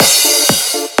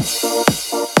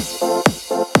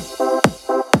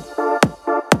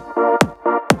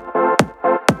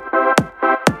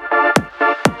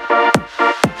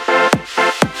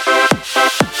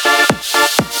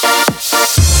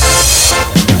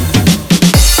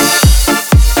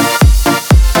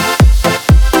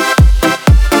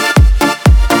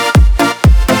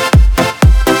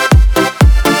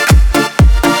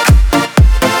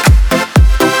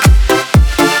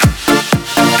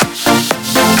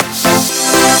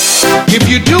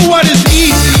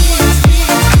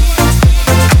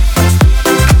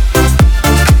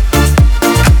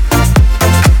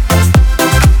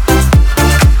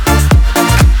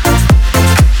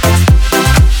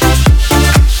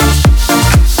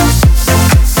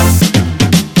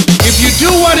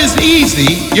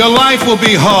your life will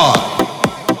be hard.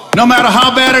 No matter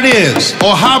how bad it is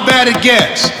or how bad it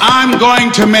gets, I'm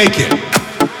going to make it.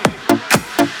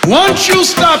 Once you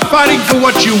stop fighting for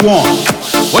what you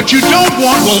don't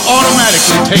want will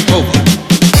automatically take over.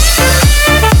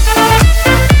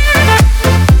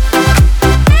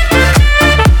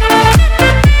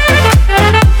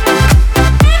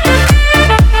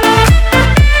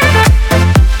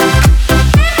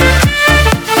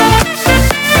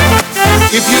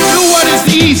 If you do what is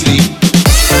easy,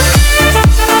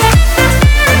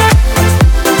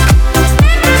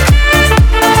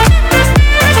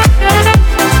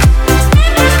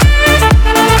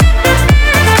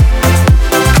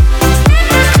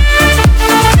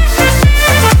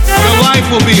 your life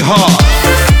will be hard.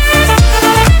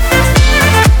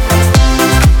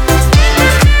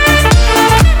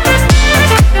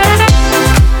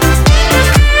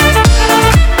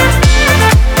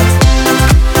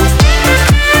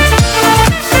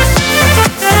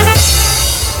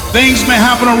 Things may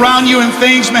happen around you and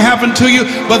things may happen to you,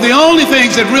 but the only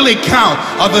things that really count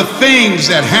are the things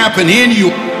that happen in you.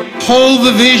 Hold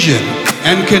the vision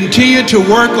and continue to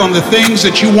work on the things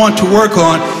that you want to work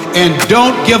on, and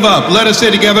don't give up. Let us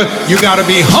say together, you got to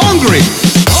be hungry.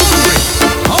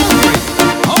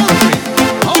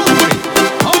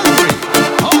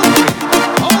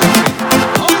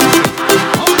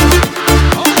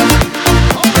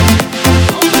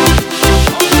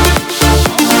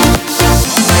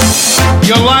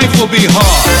 Your life will be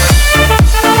hard.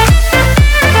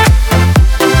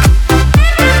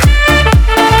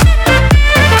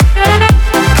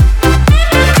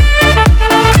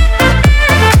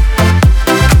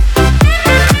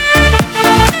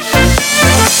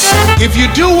 If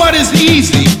you do what is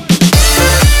easy,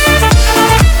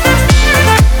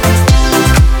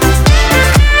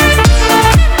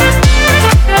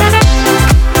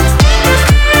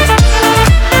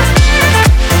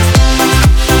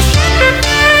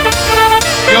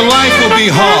 your life will be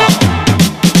hard.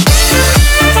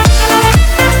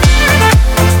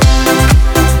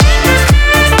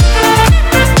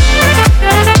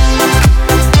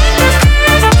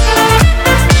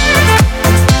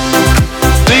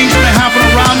 Things may happen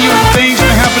around you and things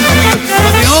may happen to you,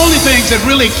 but the only things that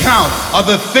really count are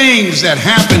the things that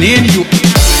happen in you.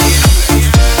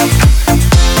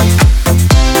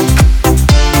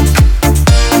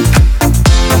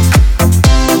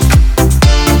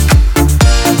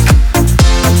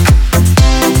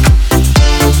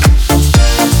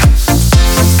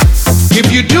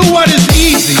 If you do what is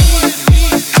easy,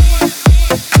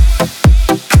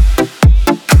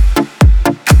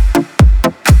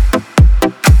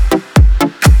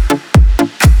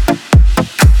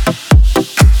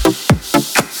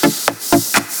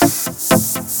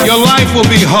 your life will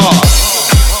be hard.